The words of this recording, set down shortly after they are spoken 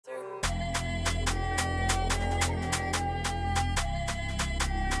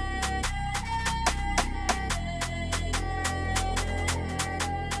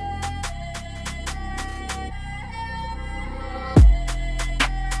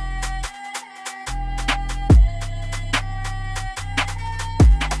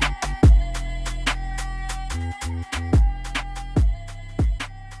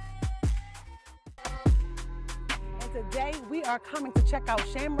are coming to check out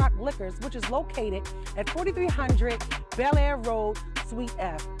Shamrock Liquors, which is located at 4300 Belair Road, Suite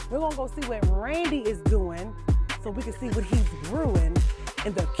F. We're gonna go see what Randy is doing so we can see what he's brewing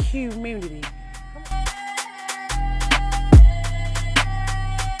in the community.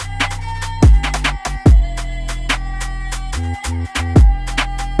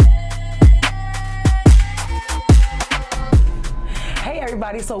 Hey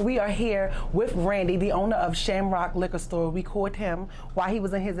everybody, so we are here with Randy, the owner of Shamrock Liquor Store. We caught him while he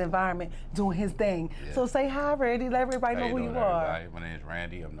was in his environment doing his thing. Yeah. So say hi, Randy, let everybody know who you are. Everybody? My name is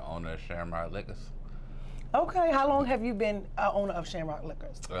Randy, I'm the owner of Shamrock Liquors. Okay, how long have you been owner of Shamrock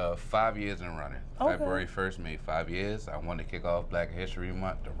Liquors? 5 years and running. Okay. February 1st made 5 years. I wanted to kick off Black History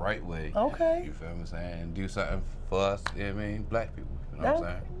Month the right way. Okay. You feel what I'm saying? And do something for us, you know what I mean, black people. You know what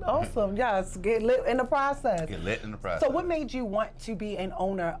I'm saying? Awesome, yes, get lit in the process. Get lit in the process. So what made you want to be an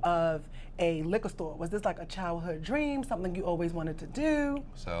owner of a liquor store? Was this like a childhood dream, something you always wanted to do?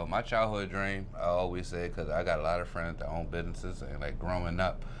 So my childhood dream, I always say, because I got a lot of friends that own businesses, and like growing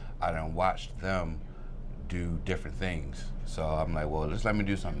up, I done watched them do different things. So I'm like, well, just let me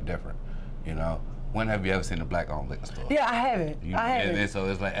do something different, you know? When have you ever seen a black-owned liquor store? Yeah, I haven't. I haven't. And so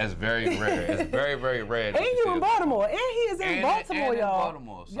it's like, it's very rare. It's very, very rare. And you in Baltimore. And he is in Baltimore, y'all. In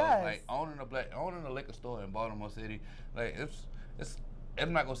Baltimore. So yes. It's like owning a liquor store in Baltimore City, like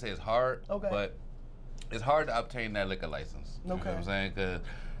I'm not gonna say it's hard, okay, but it's hard to obtain that liquor license. You know what I'm saying? Because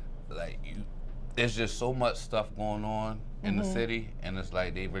like there's just so much stuff going on in the city, and it's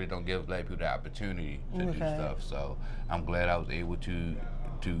like they really don't give black people the opportunity to do stuff. So I'm glad I was able to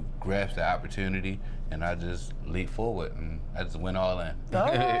grasp the opportunity, and I just leap forward, and I just went all in. All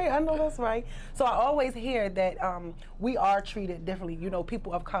right, I know that's right. So I always hear that we are treated differently. You know,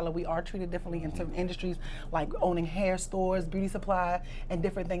 people of color, we are treated differently in certain industries, like owning hair stores, beauty supply, and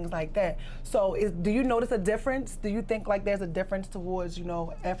different things like that. So do you notice a difference? Do you think like there's a difference towards, you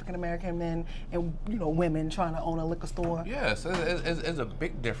know, African-American men and, you know, women trying to own a liquor store? Yes, it's a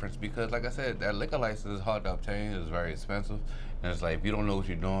big difference because, like I said, that liquor license is hard to obtain. It's very expensive. And it's like, if you don't know what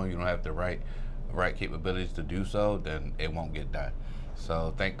you're doing, you don't have the right capabilities to do so, then it won't get done.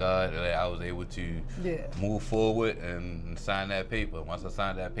 So thank God that I was able to move forward and sign that paper. Once I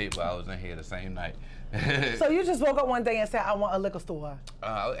signed that paper, I was in here the same night. So you just woke up one day and said, I want a liquor store?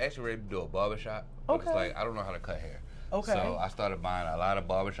 I was actually ready to do a barbershop. But it's like, I don't know how to cut hair. Okay. So I started buying a lot of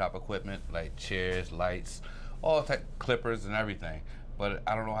barbershop equipment, like chairs, lights, all type clippers and everything. But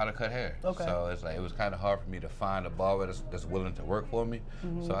I don't know how to cut hair. Okay. So it's like, it was kind of hard for me to find a barber that's willing to work for me.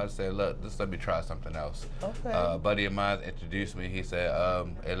 So I said, look, just let me try something else. Okay. A buddy of mine introduced me. He said,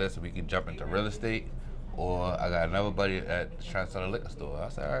 hey, listen, we can jump into real estate, or I got another buddy that's trying to start a liquor store. I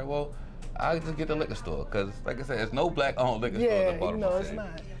said, all right, well, I'll just get the liquor store. Because, like I said, there's no black-owned liquor stores in Baltimore City. It's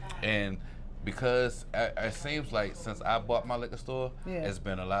not. And because it seems like since I bought my liquor store, it's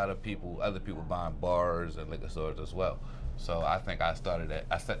been a lot of other people buying bars and liquor stores as well. So I think I started it.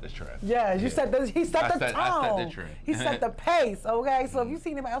 I set the trend. Yeah, he set the tone. I set the trend. He set the pace, okay? So if you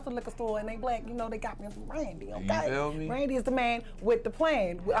see anybody else in the liquor store and they black, you know they got me from Randy, okay? You feel me? Randy is the man with the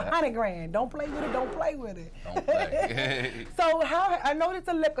plan, with $100 grand. Don't play with it, don't play with it. Don't play. So I know it's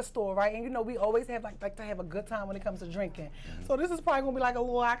a liquor store, right? And you know, we always have like to have a good time when it comes to drinking. So this is probably gonna be like a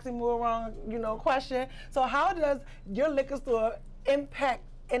little oxymoron, you know, question. So how does your liquor store impact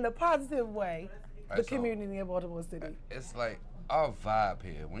in a positive way the community in Baltimore City? It's like our vibe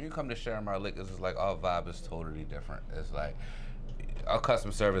here. When you come to Shamrock Liquors, it's like our vibe is totally different. It's like our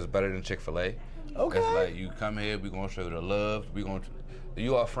customer service is better than Chic Fila. Okay. It's like you come here, we're gonna show you the love.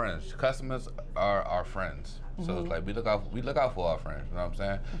 You are friends. Customers are our friends. So it's like we look out for our friends. You know what I'm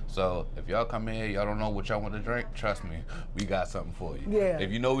saying? So if y'all come here, y'all don't know what y'all want to drink, trust me, we got something for you. Yeah. If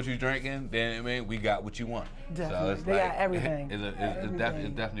you know what you're drinking, then I mean we got what you want. Definitely. So it's they got everything. It's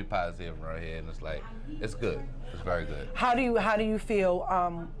definitely positive right here, and it's like it's good. It's very good. How do you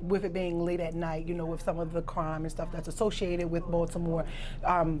feel with it being late at night? You know, with some of the crime and stuff that's associated with Baltimore.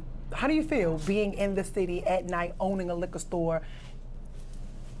 How do you feel being in the city at night, owning a liquor store?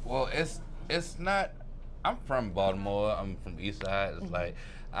 Well, it's not. I'm from Baltimore. I'm from East Side. It's like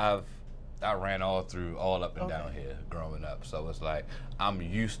I ran all up and down here growing up. So it's like I'm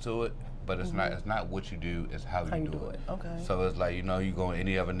used to it, but it's not what you do. It's how you do it. Okay. So it's like, you know, you go in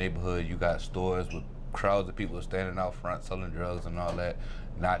any other neighborhood, you got stores with crowds of people standing out front selling drugs and all that.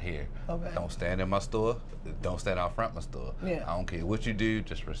 Not here. Okay. Don't stand in my store. Don't stand out front my store. Yeah. I don't care what you do.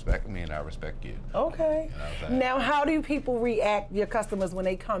 Just respect me, and I respect you. Okay. You know now, how do people react, your customers, when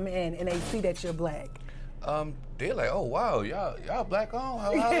they come in and they see that you're black? They're like, oh wow, y'all black owned?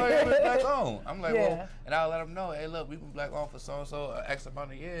 How long y'all been black owned? I'm like, well, and I'll let them know, hey look, we've been black owned for so and so X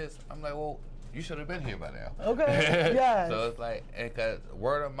amount of years. I'm like, well, you should have been here by now. Okay. Yes. So it's like, because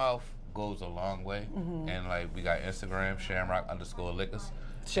word of mouth goes a long way, and like we got Instagram, Shamrock_Liquors.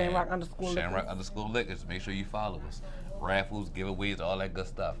 Shamrock_Liquors. Make sure you follow us. Raffles, giveaways, all that good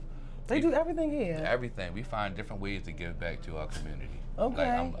stuff. They do everything here. Everything. We find different ways to give back to our community.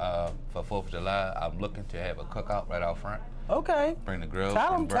 Okay. Like for 4th of July, I'm looking to have a cookout right out front. Okay. Bring the grills.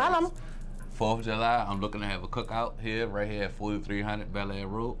 Tell them. 4th of July, I'm looking to have a cookout here, right here at 4300 Belair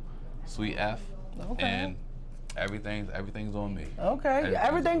Rd, Suite F. Okay. And everything's on me. Okay.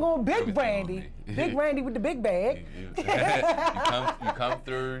 Everything on Big Brandy. Big Brandy with the big bag. You come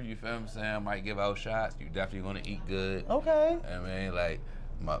through, you feel what I'm saying? I might give out shots. You definitely gonna eat good. Okay. I mean, like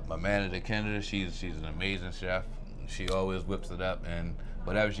my manager Kendra, she's an amazing chef. She always whips it up, and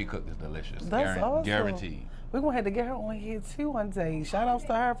whatever she cooks is delicious. That's awesome. Guaranteed. We're going to have to get her on here too one day. Shout outs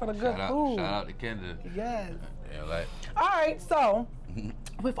to her for the good food. Shout out to Kendra. Yes. Yeah, like. All right, so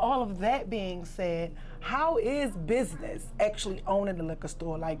with all of that being said, how is business actually owning the liquor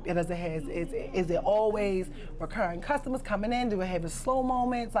store? Like, is it always recurring customers coming in? Do it have its slow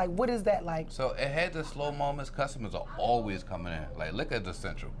moments? Like, what is that like? So it had the slow moments. Customers are always coming in. Like, liquor is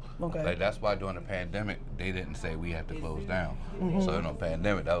essential. Okay. Like, that's why during the pandemic they didn't say we have to close down. So in the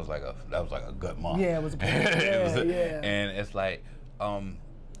pandemic, that was like a good month. Yeah, it was. Yeah. And it's like,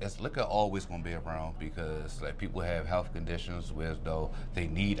 it's liquor always gonna be around because like people have health conditions where though they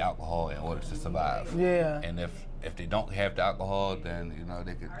need alcohol in order to survive. Yeah. And if they don't have the alcohol, then you know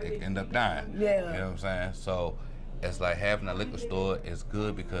they could end up dying. Yeah. You know what I'm saying? So it's like having a liquor store is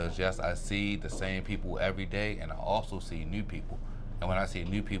good because yes, I see the same people every day, and I also see new people. And when I see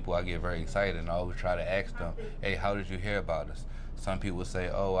new people, I get very excited, and I always try to ask them, "Hey, how did you hear about us?" Some people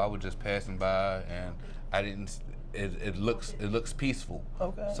say, "Oh, I was just passing by, and I didn't." It looks peaceful.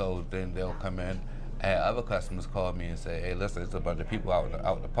 Okay. So then they'll come in. I had other customers call me and say, "Hey, listen, it's a bunch of people out in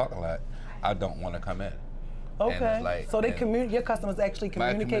the parking lot. I don't want to come in." Okay. Like, so your customers actually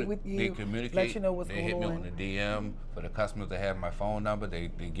communicate with you. They communicate. Let you know what's going on. They hit me on the DM. For the customers that have my phone number, they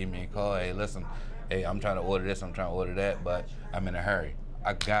give me a call. Hey, listen, hey, I'm trying to order this, I'm trying to order that, but I'm in a hurry.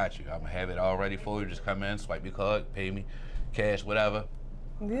 I got you. I'm gonna have it all ready for you. Just come in, swipe your card, pay me, cash, whatever.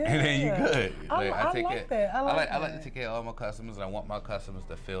 Yeah. And then you good. I like that. I like to take care of all my customers, and I want my customers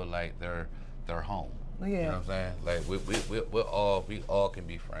to feel like they're home. Yeah. You know what I'm saying? Like we all can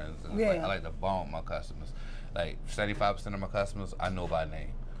be friends. And Yeah. I like to bond with my customers. Like 75% of my customers I know by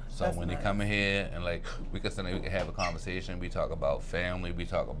name. So That's when nice. they come in here and like we can have a conversation. We talk about family. We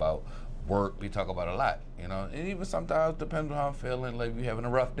talk about work. We talk about a lot, you know. And even sometimes, depending on how I'm feeling, like if you're having a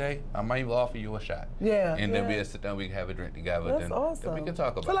rough day, I might even offer you a shot. Yeah. And then we'll sit down, we can have a drink together. That's then, awesome. Then we can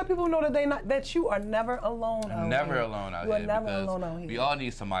talk about So let people know that you are never alone out here. Never alone out here. You are never alone out here. We all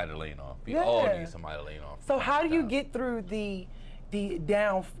need somebody to lean on. We all need somebody to lean on. So how do you get through the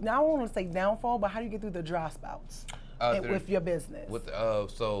down? Now I don't want to say downfall, but how do you get through the dry spouts with your business?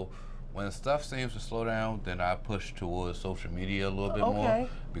 So when stuff seems to slow down, then I push towards social media a little bit more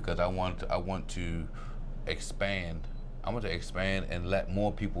because I want to expand. I want to expand and let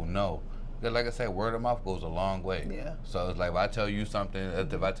more people know. Because like I said, word of mouth goes a long way. Yeah. So it's like if I tell you something,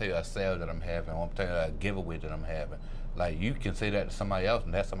 if I tell you a sale that I'm having, or I'm telling you a giveaway that I'm having, like you can say that to somebody else,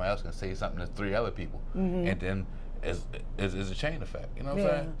 and that somebody else can say something to 3 other people, and then it's a chain effect. You know what I'm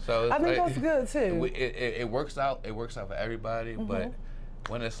saying? So I think that's good too. It works out. It works out for everybody, but.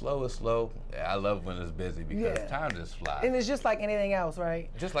 When it's slow, it's slow. I love when it's busy because time just flies. And it's just like anything else,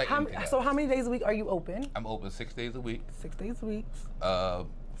 right? Just like anything else. So how many days a week are you open? I'm open 6 days a week. 6 days a week.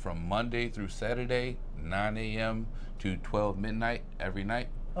 From Monday through Saturday, 9 a.m. to 12 midnight every night.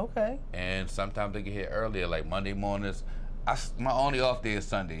 Okay. And sometimes they get here earlier, like Monday mornings. My only off day is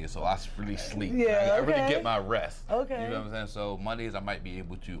Sunday, so I really sleep. Yeah, I really get my rest. Okay. You know what I'm saying? So Mondays I might be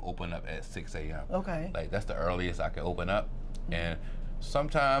able to open up at 6 a.m. Okay. Like that's the earliest I can open up. And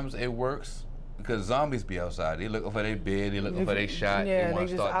sometimes it works because zombies be outside. They looking for their bed, they looking for their shot, they want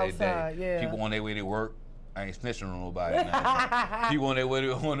to start their day. Yeah. People on their way to work, I ain't snitching on nobody. People on their way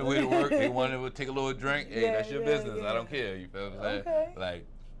to work, they want to take a little drink. Hey, that's your business. I don't care. You feel what I'm saying? Okay. Like,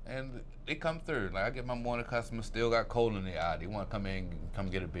 and they come through. Like I get my morning customers still got coal in their eye. They want to come in, come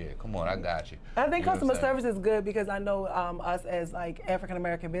get a beer. Come on, I got you. I think customer service is good because I know us as like African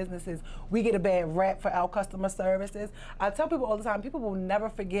American businesses, we get a bad rap for our customer services. I tell people all the time, people will never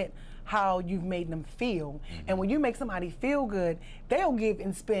forget how you've made them feel. And when you make somebody feel good, they'll give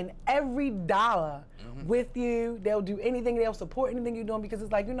and spend every dollar with you. They'll do anything, they'll support anything you're doing because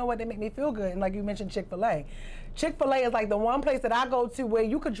it's like, you know what, they make me feel good. And like you mentioned Chick-fil-A. Chick-fil-A is like the one place that I go to where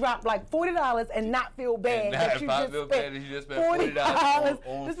you could drop like $40 and not feel bad that you just spent $40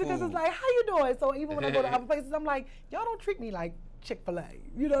 on just because food. it's like, how you doing? So even when I go to other places, I'm like, y'all don't treat me like Chick Fila.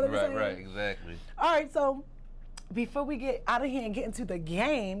 You know what I'm saying? Right, exactly. All right, so before we get out of here and get into the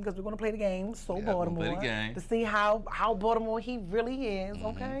game, because we're going to play the game, Baltimore, play the game. to see how Baltimore he really is,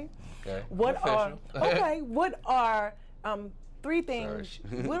 okay? Okay. What are three things?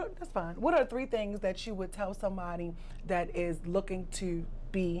 Sorry. That's fine. What are three things that you would tell somebody that is looking to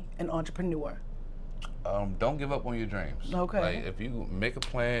be an entrepreneur? Don't give up on your dreams. Okay. Like, if you make a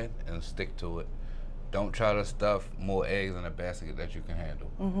plan and stick to it, don't try to stuff more eggs in a basket that you can handle.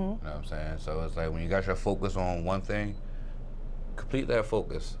 You know what I'm saying? So it's like when you got your focus on one thing, complete that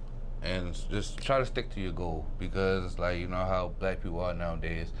focus and just try to stick to your goal, because it's like, you know how black people are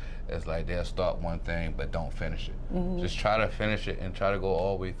nowadays. It's like they'll start one thing but don't finish it. Just try to finish it and try to go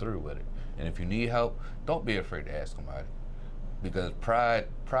all the way through with it. And if you need help, don't be afraid to ask somebody, because pride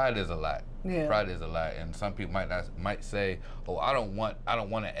is a lot. Yeah. Pride is a lot, and some people might say, "Oh, I don't want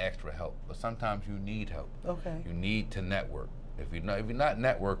to ask for help." But sometimes you need help. Okay. You need to network. If you're not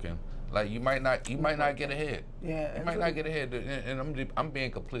networking, like you might not get ahead. Yeah. You might not get ahead. And I'm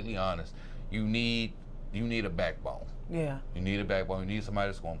being completely honest. You need a backbone. Yeah. You need a backbone. You need somebody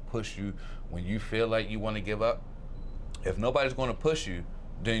that's going to push you when you feel like you want to give up. If nobody's going to push you,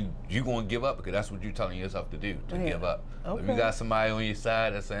 then you're going to give up, because that's what you're telling yourself to do, to give up. Okay. If you got somebody on your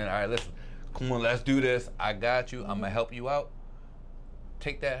side that's saying, all right, listen, come on, let's do this. I got you. I'm going to help you out.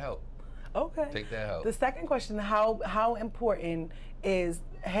 Take that help. Okay. Take that help. The second question, how important is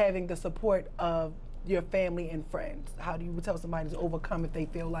having the support of your family and friends? How do you tell somebody to overcome if they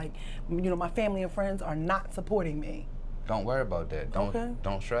feel like, you know, my family and friends are not supporting me? Don't worry about that.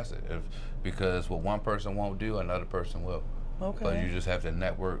 Don't stress it. Because what one person won't do, another person will. Okay. But you just have to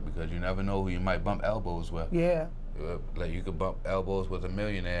network, because you never know who you might bump elbows with. Yeah. Like you could bump elbows with a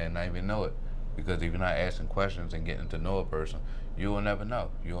millionaire and not even know it, because if you're not asking questions and getting to know a person, you will never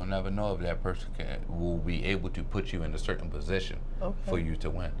know. You will never know if that person will be able to put you in a certain position for you to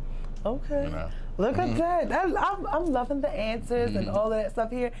win. Okay. You know? Look at that. I'm loving the answers and all of that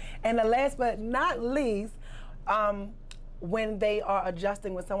stuff here. And the last but not least, when they are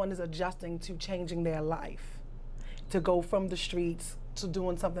adjusting, when someone is adjusting to changing their life, to go from the streets to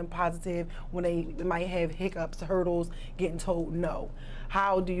doing something positive, when they might have hiccups, hurdles, getting told no.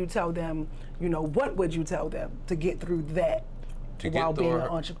 How do you tell them, you know, what would you tell them to get through that while being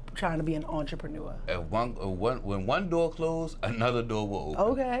trying to be an entrepreneur? When one door closed, another door will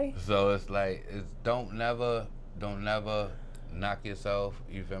open. Okay. So it's like, don't never knock yourself.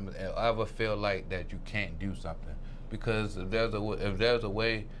 You feel me? And ever feel like that you can't do something, because if there's a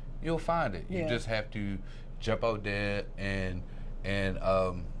way, you'll find it. You just have to jump out there and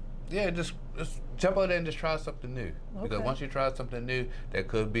just jump out there and just try something new. Okay. Because once you try something new,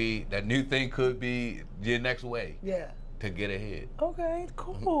 that new thing could be your next way. Yeah. To get ahead. Okay,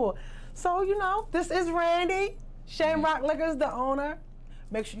 cool. So, you know, this is Randy, Shamrock Liquors, the owner.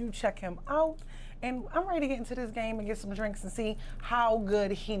 Make sure you check him out. And I'm ready to get into this game and get some drinks and see how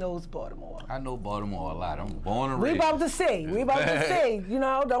good he knows Baltimore. I know Baltimore a lot. I'm born and raised. We about to see. We about to see. You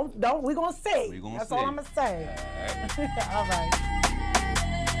know, we gonna see. That's all I'm gonna say. All right.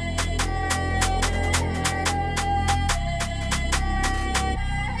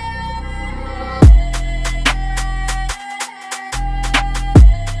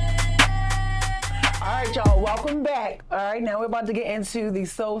 All right, y'all, welcome back. All right, now we're about to get into the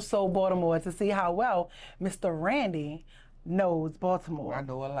So Baltimore to see how well Mr. Randy knows Baltimore. I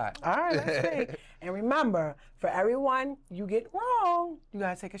know a lot. All right, let's see. And remember, for everyone you get wrong, you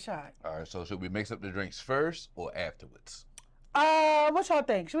gotta take a shot. All right, so should we mix up the drinks first or afterwards? What y'all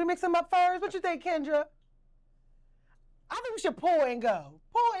think? Should we mix them up first? What you think, Kendra? I think we should pour and go.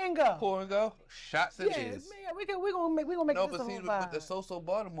 Pour and go. Pour and go. Shots it is. Yeah, we gonna make this a whole vibe. With the So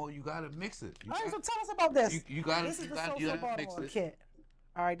Baltimore, you gotta mix it. All right, so tell us about this. You gotta mix it. Kit.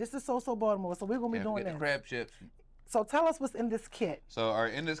 All right, this is So Baltimore, so we're gonna be doing this. The crab chips. So tell us what's in this kit. So,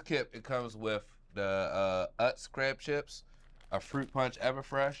 in this kit, it comes with the Utz crab chips, a fruit punch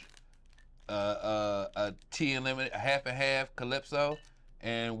Everfresh, a tea and lemon, a half and half Calypso,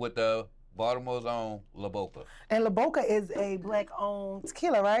 and with the Baltimore's own La Boca. And La Boca is a black-owned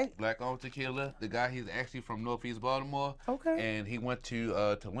tequila, right? Black-owned tequila. The guy, he's actually from Northeast Baltimore. Okay. And he went to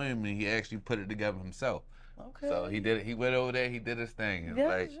Tulum, and he actually put it together himself. Okay. So he did it. He went over there. He did his thing.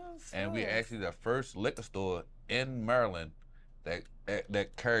 And we actually the first liquor store in Maryland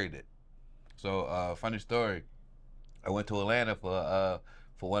that carried it. So funny story. I went to Atlanta for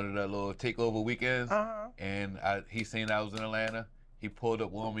one of the little takeover weekends, and he seen I was in Atlanta. He pulled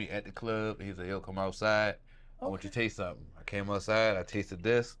up on me at the club. And he said, "Yo, come outside. I want you to taste something." I came outside. I tasted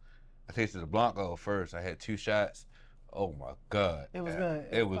this. I tasted the Blanco first. I had 2 shots. Oh my God. It was good.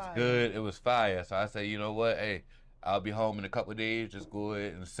 It was good. It was fire. So I said, you know what? Hey, I'll be home in a couple of days. Just go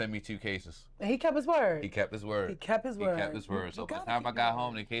ahead and send me 2 cases. And he kept his word. He kept his word. He kept his word. He kept his word. So by the time I got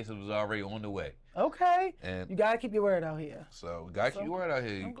home, the cases was already on the way. Okay. And you gotta keep your word out here. So we gotta keep your word out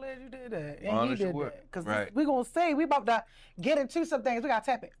here. I'm glad you did that. And he did that. Because we're gonna say we about to get into some things. We gotta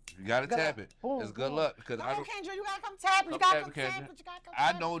tap it. You gotta tap it. Boom, it's good luck. Because I don't. Kendra, you gotta come tap it. You gotta come tap it.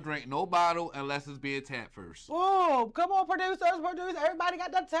 I don't drink no bottle unless it's being tapped first. Boom. Come on, producers. Everybody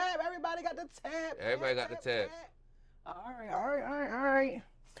got the tap. Everybody got the tap. Everybody got the tap. All right.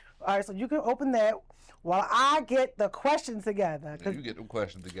 All right, so you can open that while I get the questions together. Yeah, you get them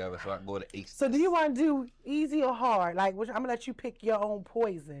questions together so I can go to Ace. So do you want to do easy or hard? Like, I'm going to let you pick your own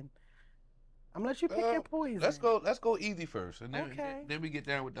poison. I'm going to let you pick your poison. Let's go easy first, and then we get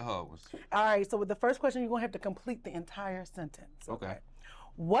down with the hard ones. All right, so with the first question, you're going to have to complete the entire sentence. Okay.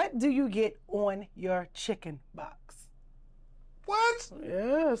 What do you get on your chicken box? What?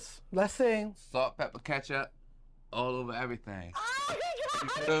 Yes. Let's see. Salt, pepper, ketchup. All over everything. Oh, you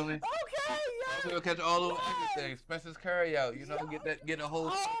feel me? Okay, yeah. Catch all over everything. Spencer's Curry out. You know, get a whole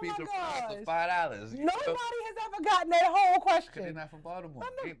piece of fries for $5. Nobody has ever gotten that whole question. They're not from Baltimore.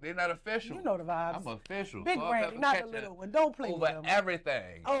 They're not official. You know the vibes. I'm official. Big Randy, not the little one. Don't play with them. Over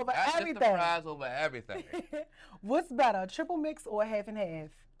everything. Over everything. Just the fries over everything. What's better, triple mix or half and half?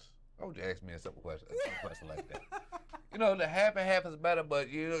 Don't you ask me a simple question like that. You know, the half and half is better, but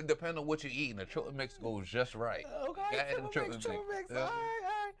you know, depending on what you're eating, the triple mix goes just right. Okay, triple mix. All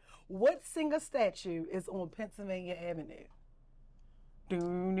right. What singer statue is on Pennsylvania Avenue?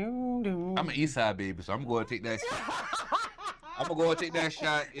 I'm an East Side baby, so I'm going to take that shot. I'm going to go and take that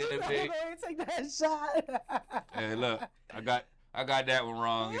shot. Take that shot. Hey, look, I got that one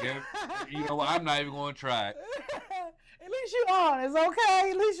wrong. You know what? I'm not even going to try it. At least you honest,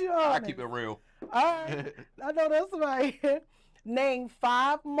 okay? At least you honest. I keep it real. All right. I know that's right. Name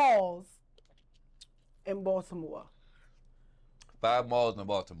 5 malls in Baltimore. 5 malls in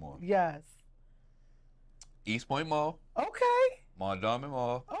Baltimore. Yes. East Point Mall. Okay. Montgomery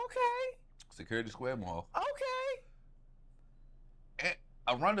Mall. Okay. Security Square Mall. Okay. And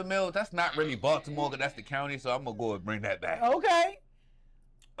around the mill, that's not really Baltimore, because that's the county, so I'm going to go and bring that back. Okay.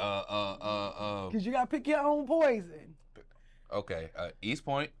 Because you got to pick your own poison. Okay. East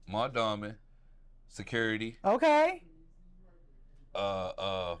Point, Montgomery, Security. Okay.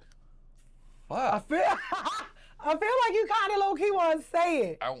 Fuck. I feel like you kind of low-key want to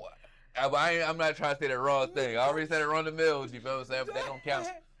say it. I'm not trying to say the wrong thing. I already said it around the mills, you feel what I'm saying? But that don't count.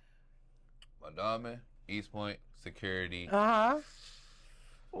 Montgomery, East Point, Security. Uh-huh.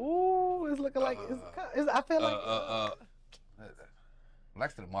 Ooh, it's looking like I feel like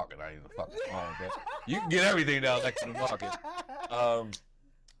next to the market, I ain't even fucking wrong. You can get everything down next to the market. All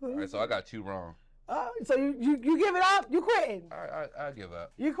right, so I got 2 wrong. So you give it up? You quitting? I give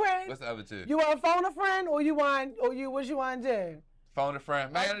up. You quitting? What's the other 2? You want to phone a friend, or what you want to do? Phone a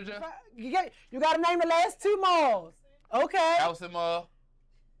friend. Manager? You got to name the last 2 malls. Okay. Towson Mall.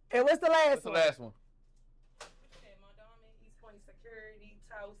 And what's the last one? What's the last one? Montgomery, East Point, Security,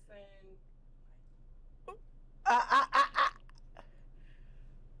 Towson.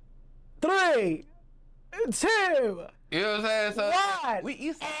 3, 2. You know what I'm saying? So What? We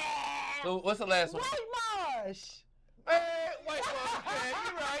East. So what's the last one? White Marsh. Man, White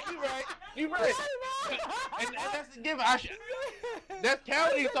Marsh, man. You right. And that's the given. That's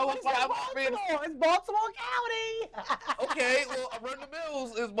county, so it's like It's Baltimore County. Okay, well, around the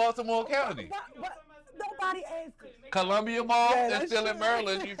mills is Baltimore County. But nobody asked. Columbia Mall is still in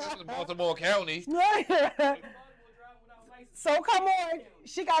Maryland. You feel Baltimore County. So come on,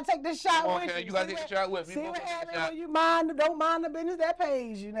 she gotta take this shot with you. You gotta take the shot with me. See what happens when you don't mind the business that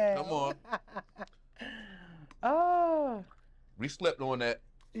pays you now. Come on. Oh. We slept on that.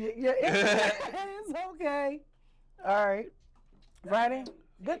 Yeah, it's okay. All right. Ready?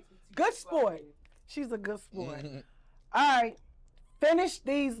 Good sport. She's a good sport. All right. Finish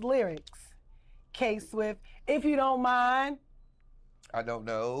these lyrics, K Swift, if you don't mind. I don't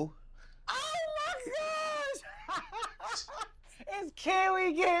know. Oh my gosh! It's Can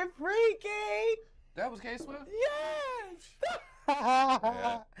We Get Freaky? That was K Swift? Yes!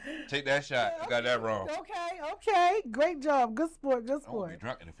 Yeah. Take that shot. You got that wrong. Okay. Great job. Good sport. I'm going to be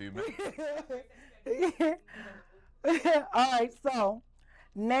drunk in a few minutes. All right, so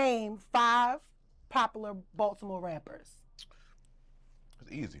name 5 popular Baltimore rappers.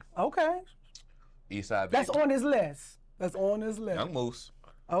 It's easy. Okay. Eastside Baby. That's on his list. Young Moose.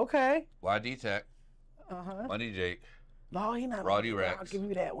 Okay. YD Tech. Uh-huh. Money Jake. No, he not. Roddy Rex. I'll give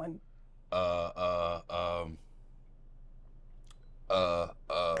you that one.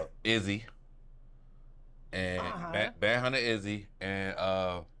 Izzy. And Bad Hunter Izzy. And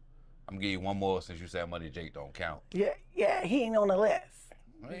I'm I'm gonna give you one more since you said Money Jake don't count. Yeah, he ain't on the list.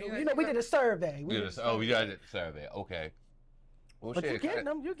 You know, we did a survey. We did the survey. Okay. Well, But shit, you getting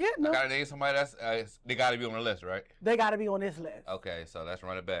them. I gotta name somebody that's they gotta be on the list, right? They gotta be on this list. Okay, so let's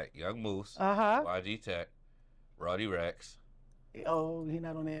run it back. Young Moose, Uh-huh. YG Tech, Roddy Rex. Oh, he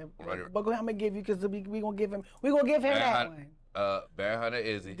not on there. Roddy, but I'm gonna give you because we gonna give him that one. Bear Hunter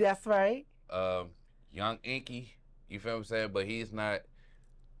Izzy. That's right. Young Inky. You feel what I'm saying? But he's not.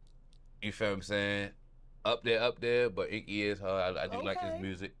 You feel what I'm saying? Up there, but Inky is her. I do like his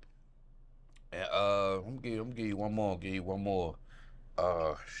music. And I'm gonna give you one more.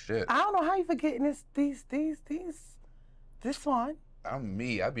 Shit. I don't know how you forgetting this one. I'm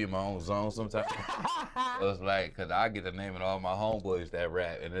me. I be in my own zone sometimes. It's like, cause I get the name of all my homeboys that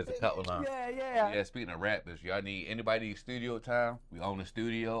rap, and there's a couple of them. Yeah. Yeah. Speaking of rappers, y'all need anybody need studio time? We own a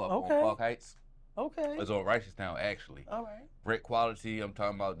studio up Okay. on Park Heights. Okay. It's on Righteoustown actually. All right. Great quality. I'm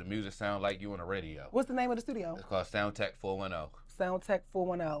talking about the music sound like you on the radio. What's the name of the studio? It's called Soundtech 410. Soundtech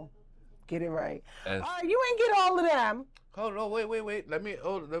 410. Get it right. As, All right, you ain't get all of them. Hold on, wait. Let me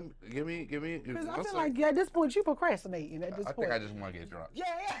give me. Because I feel like at this point you procrastinating at this I point. think I just want to get drunk.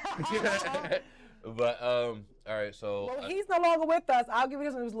 Yeah. But all right, so Well, he's no longer with us. I'll give you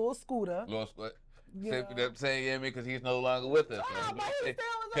this one. It was little Scooter. Lord Split. Yeah. Saying yeah, me because he's no longer with us. Oh, but he's still in the Cause-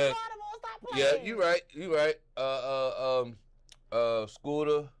 Baltimore. Stop Yeah, playing. you right.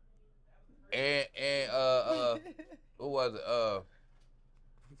 Scooter and what was it?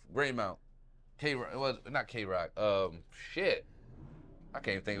 Greenmount. It was not K-Rock. Shit. I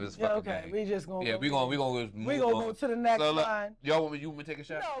can't even think of his Yeah, fucking okay. name. We just gonna. Yeah, we gonna go to the next So, look, one. y'all want me to take a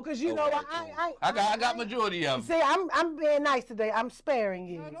shot? No, because you know Okay, I cool. I got majority of them. See, I'm being nice today. I'm sparing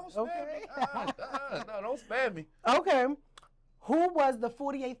you. No, don't spare Okay. me. No, don't spare me. Okay. Who was the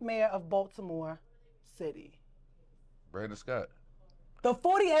 48th mayor of Baltimore City? Brandon Scott. The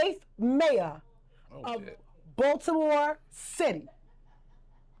 48th mayor Oh of shit. Baltimore City.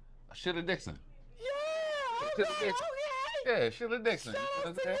 Sheila Dixon. Yeah. Sheila Okay. Dixon. Yeah, Sheila Dixon. Shout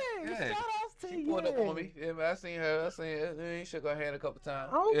outs to you. Yeah. Shout outs to She you. pulled up on me. Yeah, man, I seen her. She shook her hand a couple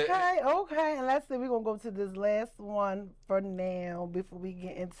times. Okay, okay. And let's see, we're going to go to this last one for now before we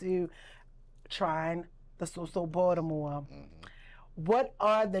get into trying the So Baltimore. What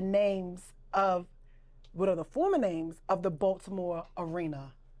are the former names of the Baltimore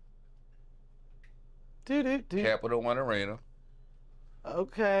Arena? Capital One Arena.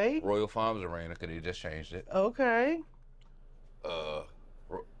 Okay. Royal Farms Arena, because they just changed it. Okay.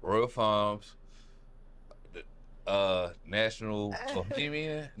 Royal Farms. National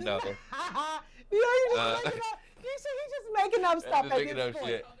Bohemian. No. You just making up stuff Just at making this up point.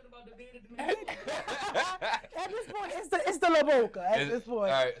 shit. Talking about the day of the At this point, it's the La Boca at this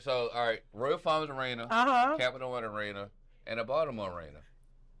point. All right. Royal Farms Arena, Uh-huh. Capital One Arena, and the Baltimore Arena.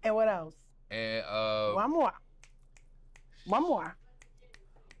 And what else? And One more.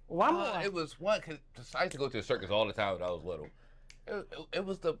 it was one. Cause I used to go to the circus all the time when I was little. It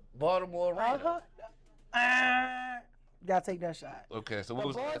was the Baltimore Arena. Gotta take that shot. Okay, so The what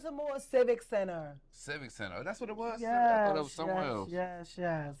was Baltimore Civic Center. Civic Center? That's what it was. Yes, I thought it was somewhere else. Yes.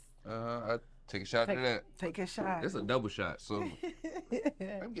 I take a shot to that. Take a shot. It's a double shot, so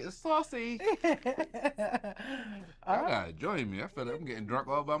I'm getting saucy. All I gotta join me. I feel like I'm getting drunk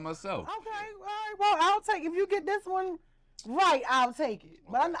all by myself. Okay, all right. Well, I'll take if you get this one right, I'll take it.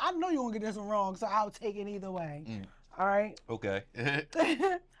 But I know you're gonna get this one wrong, so I'll take it either way. All right. Okay.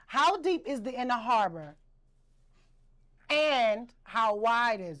 How deep is the inner harbor? And how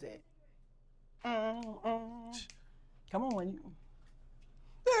wide is it? Come on, you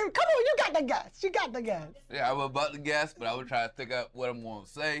got the guess. You got the guess. Yeah, I was about to guess, but I was trying to think out what I'm gonna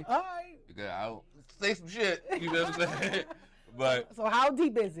say. All right. Because I'll say some shit. You know what I'm saying? But So how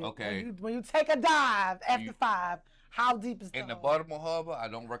deep is it? Okay. When you take a dive after 5, how deep is in the harbor? Baltimore Harbor, I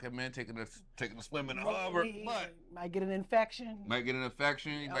don't recommend taking a swim in the harbor. But Might get an infection. might get an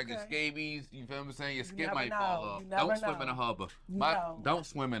infection, you might get Okay. scabies, you feel what I'm saying? Your skin never might know. fall off. You never Don't swim in the know. harbor. No. Don't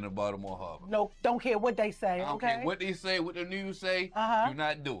swim in the Baltimore Harbor. No, don't care what they say, I don't okay? care what they say, what the news say, Uh-huh. do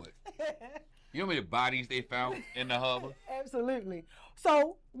not do it. You know how many bodies they found in the harbor? Absolutely.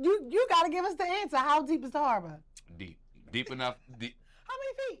 So you got to give us the answer. How deep is the harbor? Deep enough. Deep. How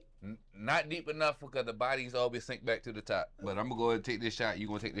many feet? Not deep enough because the bodies always sink back to the top. But I'm going to go ahead and take this shot. You're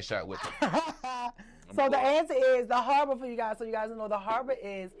going to take this shot with me. So the answer is the harbor for you guys. So you guys know the harbor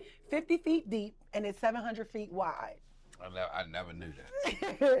is 50 feet deep and it's 700 feet wide. I never knew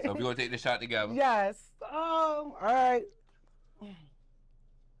that. So we're going to take this shot together. Yes. All right.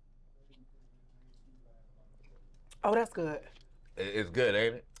 Oh, that's good. It's good,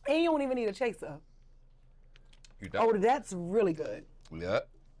 ain't it? And you don't even need a chaser. You don't? Oh, that's really good. Yep.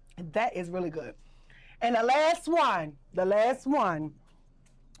 That is really good. And the last one,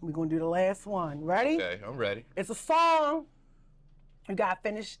 we're gonna do the last one. Ready? Okay, I'm ready. It's a song. You gotta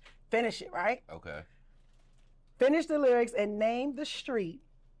finish it, right? Okay. Finish the lyrics and name the street,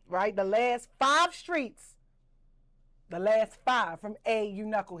 right? The last 5 streets. The last 5 from A, you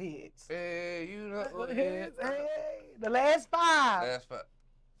knuckleheads. Hey, you knuckleheads. Hey, the last 5. Last 5.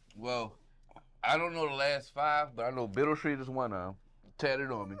 Well, I don't know the last 5, but I know Biddle Street is one of them.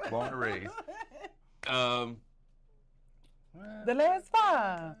 Tatted on me, born and raised. The last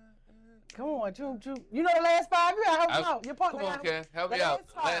 5. Come on, you know the last 5. You gotta help me out. Your partner. Come on, Ken, help me out.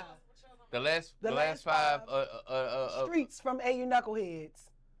 The last 5 streets from A, you knuckleheads.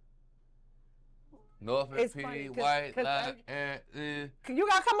 North and P, White, Line, and you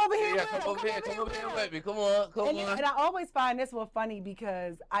gotta come over here. Yeah, come over here with me. Come on. And I always find this one funny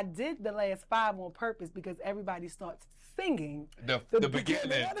because I did the last 5 on purpose because everybody starts singing the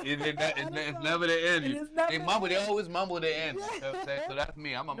beginning. It's never the end. They always mumble the end. You know what I'm saying? So that's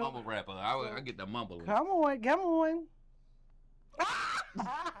me. I'm a mumble rapper. I get the mumble. Come on.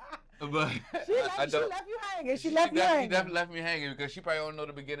 But she left you hanging. She definitely left me hanging because she probably don't know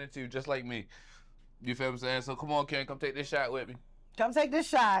the beginning too, just like me. You feel what I'm saying? So come on, Ken, come take this shot with me. Come take this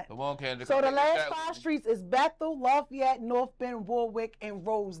shot. Come on, Ken. So the last 5 streets is Bethel, Lafayette, North Bend, Warwick, and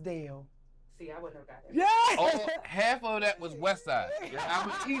Rosedale. See, I wouldn't have got that. Yeah. Oh, half of that was West Side.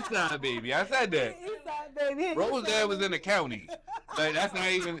 I'm an East Side baby. I said that. East Side baby. Rosedale was in the county. Like that's not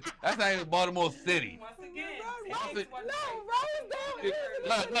even Baltimore City. Once again, Rosedale.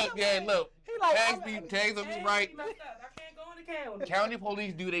 Look. Tags on me right. I can't go in the county. County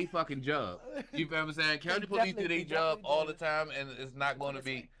police do their fucking job. You feel what I'm saying? County police do their job all the time, and it's not going to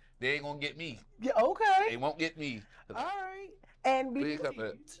be. They ain't gonna get me. Yeah, okay. They won't get me. All right. And Where you cup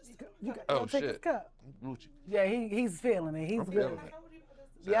at? Oh shit. Take his cup. Yeah, he's feeling it. He's feeling it.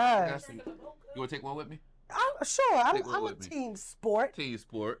 Yeah. You wanna take one with me? Sure. I'm a team sport. Team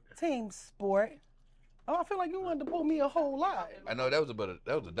sport. Oh, I feel like you wanted to pull me a whole lot. I know that was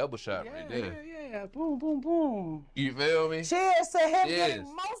a double shot right there. Yeah. Boom. You feel me? Cheers to him getting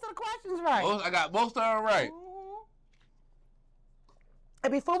most of the questions right. I got most of them right. Mm-hmm.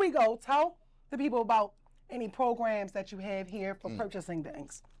 And before we go, tell the people about any programs that you have here for purchasing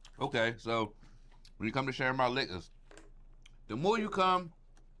things. Okay, so when you come to Shamrock Liquors, the more you come,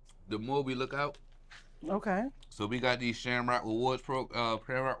 the more we look out. Okay. So we got these Shamrock Rewards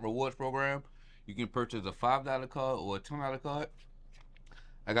program. You can purchase a $5 card or a $10 card.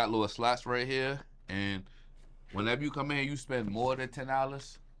 I got little slots right here, and whenever you come in, you spend more than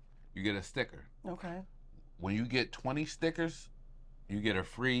 $10, you get a sticker. Okay. When you get 20 stickers, you get a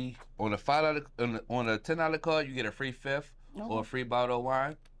free on a $10 card. You get a free fifth or a free bottle of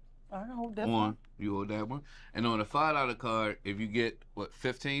wine. I hold that one. You hold that one. And on a $5 card, if you get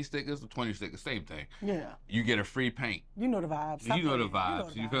 15 stickers or 20 stickers, same thing. Yeah. You get a free paint. You know the vibes. You know the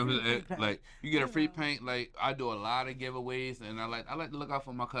vibes. You feel me? Like you get a free paint. Like I do a lot of giveaways, and I like to look out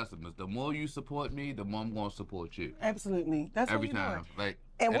for my customers. The more you support me, the more I'm gonna support you. Absolutely. That's every time. Like,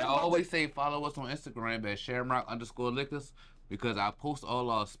 and I always say follow us on Instagram at Shamrock_Liquors because I post all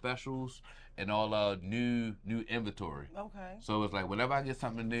our specials and all our new inventory. Okay. So it's like whenever I get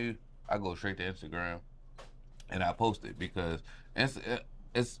something new, I go straight to Instagram and I post it because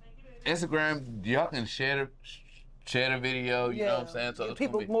it's Instagram. Y'all can share the video. You know what I'm saying? So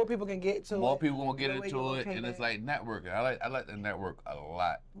more people can get to it. More people will get into it, and it's like networking. I like to network a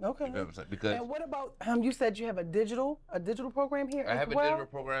lot. Okay. You know what I'm saying? Because and what about you said you have a digital program here? I have a digital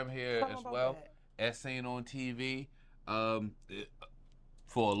program here as well. That. As seen on TV.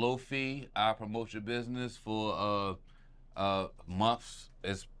 For a low fee, I promote your business for months.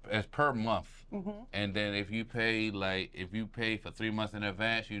 It's per month, and then if you pay for 3 months in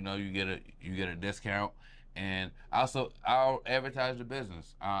advance, you get a discount. And also, I'll advertise the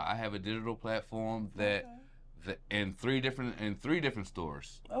business. I have a digital platform that in three different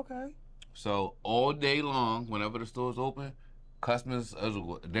stores. Okay. So all day long, whenever the store's open, customers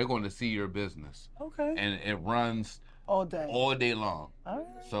they're going to see your business. Okay. And it runs all day long. All right.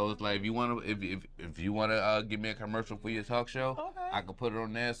 So it's like if you want to give me a commercial for your talk show, I can put it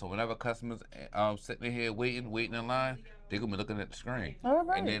on there. So whenever customers sitting here waiting in line, they're gonna be looking at the screen. All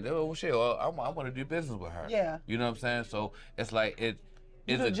right. And then I want to do business with her. Yeah. You know what I'm saying? So it's like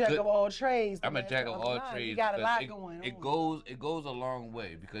You're a jack of all trades. I'm a jack of all trades. You got a lot going on. It goes a long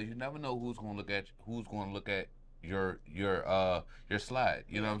way because you never know who's gonna look at your slide.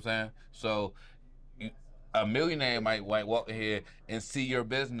 You know what I'm saying? So a millionaire might walk in here and see your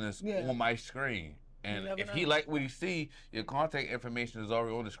business on my screen. And if he like what he see, your contact information is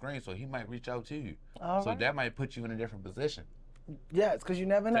already on the screen, so he might reach out to you. So that might put you in a different position. Yes, because you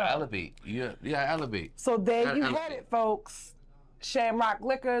never know. To elevate. Yeah, elevate. So there you Elevate. had it, folks. Shamrock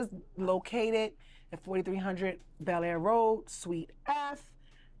Liquors, located at 4300 Belair Road, Suite F.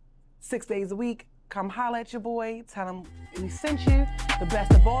 6 days a week. Come holler at your boy. Tell him we sent you the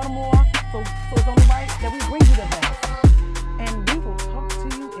best of Baltimore. So it's only right that we bring you the best. And we will talk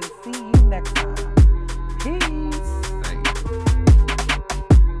to you and see you next time.